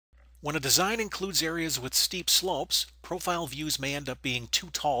When a design includes areas with steep slopes, profile views may end up being too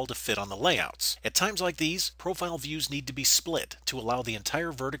tall to fit on the layouts. At times like these, profile views need to be split to allow the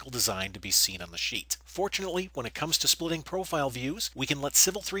entire vertical design to be seen on the sheet. Fortunately, when it comes to splitting profile views, we can let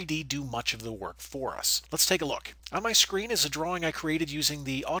Civil 3D do much of the work for us. Let's take a look. On my screen is a drawing I created using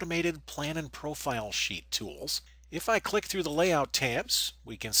the automated Plan and Profile Sheet tools. If I click through the Layout tabs,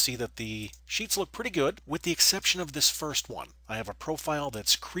 we can see that the sheets look pretty good, with the exception of this first one. I have a profile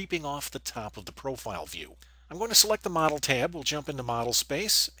that's creeping off the top of the profile view. I'm going to select the Model tab, we'll jump into Model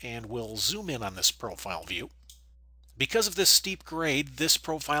Space, and we'll zoom in on this profile view. Because of this steep grade, this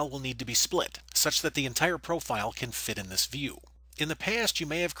profile will need to be split, such that the entire profile can fit in this view. In the past, you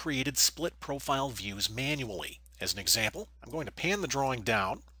may have created split profile views manually. As an example, I'm going to pan the drawing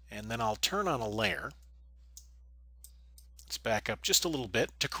down, and then I'll turn on a layer. Let's back up just a little bit.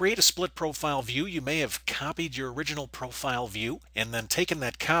 To create a split profile view, you may have copied your original profile view and then taken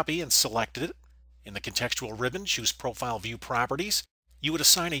that copy and selected it. In the contextual ribbon, choose Profile View Properties. You would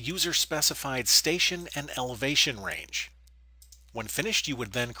assign a user-specified station and elevation range. When finished, you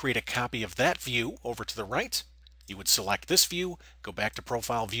would then create a copy of that view over to the right. You would select this view, go back to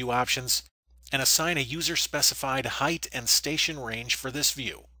Profile View Options, and assign a user-specified height and station range for this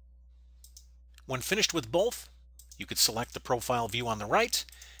view. When finished with both, you could select the profile view on the right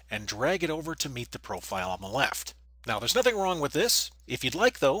and drag it over to meet the profile on the left. Now, there's nothing wrong with this. If you'd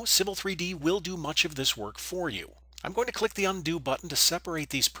like, though, Civil 3D will do much of this work for you. I'm going to click the Undo button to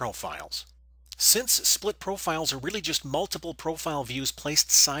separate these profiles. Since split profiles are really just multiple profile views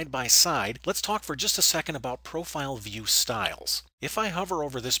placed side by side, let's talk for just a second about profile view styles. If I hover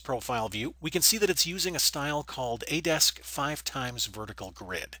over this profile view, we can see that it's using a style called Adesk 5x Vertical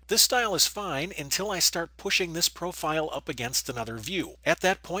Grid. This style is fine until I start pushing this profile up against another view. At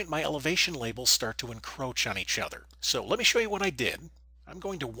that point, my elevation labels start to encroach on each other. So let me show you what I did. I'm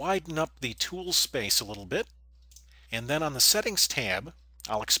going to widen up the tool space a little bit, and then on the Settings tab,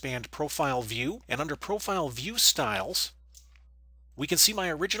 I'll expand Profile View, and under Profile View Styles, we can see my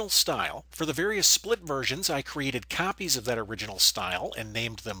original style. For the various split versions, I created copies of that original style and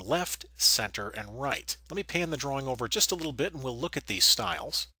named them left, center, and right. Let me pan the drawing over just a little bit and we'll look at these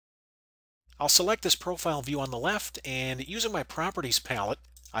styles. I'll select this profile view on the left, and using my Properties palette,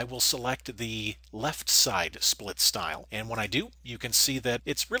 I will select the left side split style. And when I do, you can see that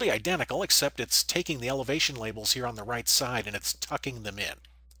it's really identical, except it's taking the elevation labels here on the right side and it's tucking them in.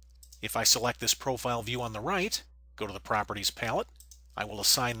 If I select this profile view on the right, go to the Properties palette, I will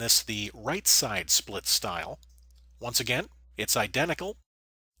assign this the right side split style. Once again, it's identical,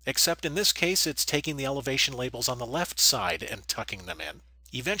 except in this case it's taking the elevation labels on the left side and tucking them in.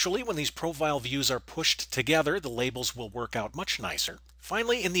 Eventually, when these profile views are pushed together, the labels will work out much nicer.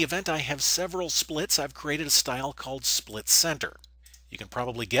 Finally, in the event I have several splits, I've created a style called Split Center. You can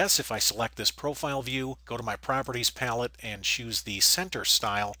probably guess if I select this profile view, go to my Properties palette, and choose the Center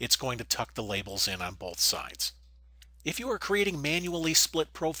style, it's going to tuck the labels in on both sides. If you are creating manually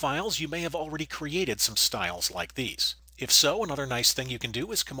split profiles, you may have already created some styles like these. If so, another nice thing you can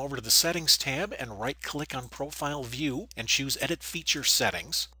do is come over to the Settings tab and right-click on Profile View and choose Edit Feature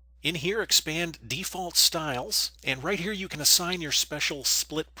Settings. In here, expand Default Styles, and right here you can assign your special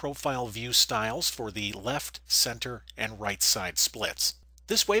split profile view styles for the left, center, and right side splits.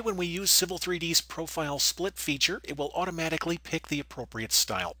 This way, when we use Civil 3D's Profile Split feature, it will automatically pick the appropriate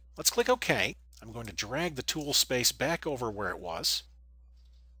style. Let's click OK. I'm going to drag the tool space back over where it was.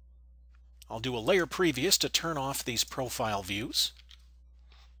 I'll do a layer previous to turn off these profile views.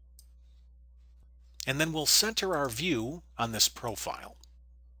 And then we'll center our view on this profile.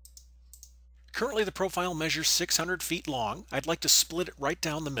 Currently the profile measures 600 feet long. I'd like to split it right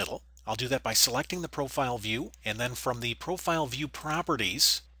down the middle. I'll do that by selecting the profile view, and then from the Profile View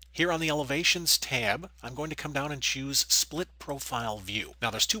Properties, here on the Elevations tab, I'm going to come down and choose Split Profile View.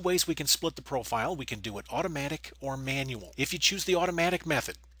 Now there's two ways we can split the profile. We can do it automatic or manual. If you choose the automatic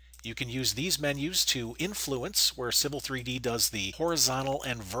method, you can use these menus to influence where Civil 3D does the horizontal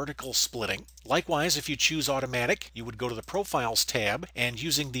and vertical splitting. Likewise, if you choose automatic, you would go to the Profiles tab, and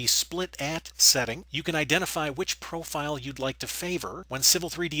using the Split At setting, you can identify which profile you'd like to favor when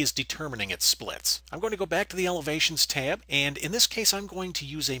Civil 3D is determining its splits. I'm going to go back to the Elevations tab, and in this case I'm going to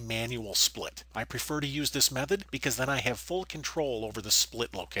use a manual split. I prefer to use this method because then I have full control over the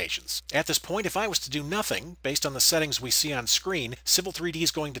split locations. At this point, if I was to do nothing, based on the settings we see on screen, Civil 3D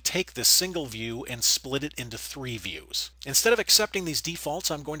is going to take this single view and split it into 3 views. Instead of accepting these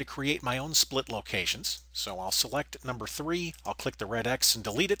defaults, I'm going to create my own split locations. So I'll select number 3, I'll click the red X and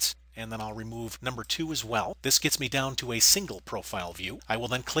delete it, and then I'll remove number 2 as well. This gets me down to a single profile view. I will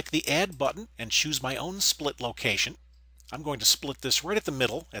then click the Add button and choose my own split location. I'm going to split this right at the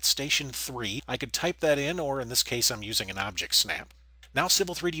middle at station 3. I could type that in, or in this case I'm using an object snap. Now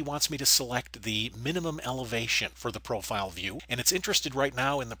Civil 3D wants me to select the minimum elevation for the profile view, and it's interested right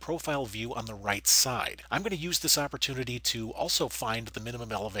now in the profile view on the right side. I'm going to use this opportunity to also find the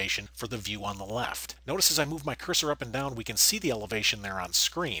minimum elevation for the view on the left. Notice as I move my cursor up and down, we can see the elevation there on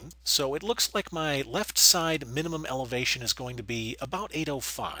screen. So it looks like my left side minimum elevation is going to be about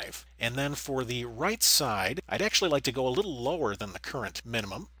 805. And then for the right side, I'd actually like to go a little lower than the current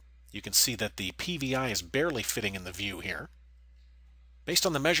minimum. You can see that the PVI is barely fitting in the view here. Based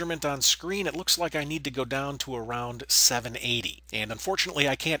on the measurement on screen, it looks like I need to go down to around 780. And unfortunately,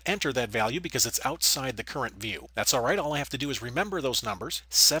 I can't enter that value because it's outside the current view. That's all right. All I have to do is remember those numbers,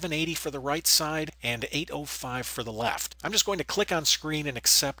 780 for the right side and 805 for the left. I'm just going to click on screen and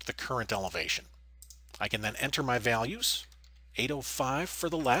accept the current elevation. I can then enter my values, 805 for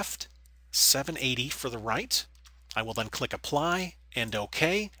the left, 780 for the right. I will then click apply and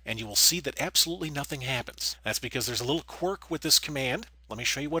OK, and you will see that absolutely nothing happens. That's because there's a little quirk with this command. Let me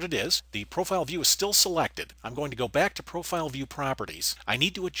show you what it is. The profile view is still selected. I'm going to go back to profile view properties. I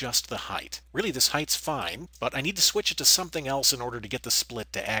need to adjust the height. Really, this height's fine, but I need to switch it to something else in order to get the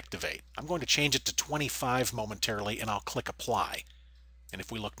split to activate. I'm going to change it to 25 momentarily, and I'll click apply. And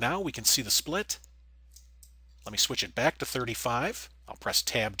if we look now, we can see the split. Let me switch it back to 35. I'll press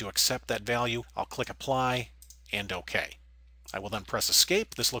tab to accept that value. I'll click apply and OK. I will then press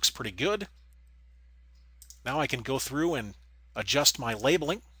escape. This looks pretty good. Now I can go through and adjust my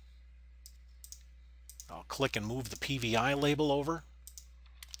labeling. I'll click and move the PVI label over.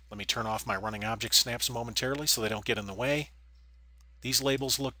 Let me turn off my running object snaps momentarily so they don't get in the way. These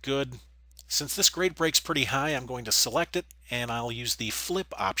labels look good. Since this grade break's pretty high, I'm going to select it, and I'll use the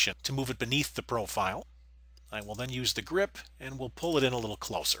flip option to move it beneath the profile. I will then use the grip, and we'll pull it in a little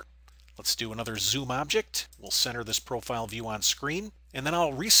closer. Let's do another zoom object. We'll center this profile view on screen, and then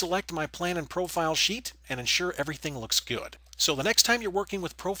I'll reselect my plan and profile sheet and ensure everything looks good. So the next time you're working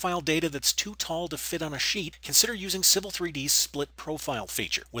with profile data that's too tall to fit on a sheet, consider using Civil 3D's split profile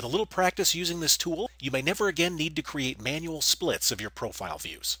feature. With a little practice using this tool, you may never again need to create manual splits of your profile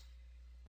views.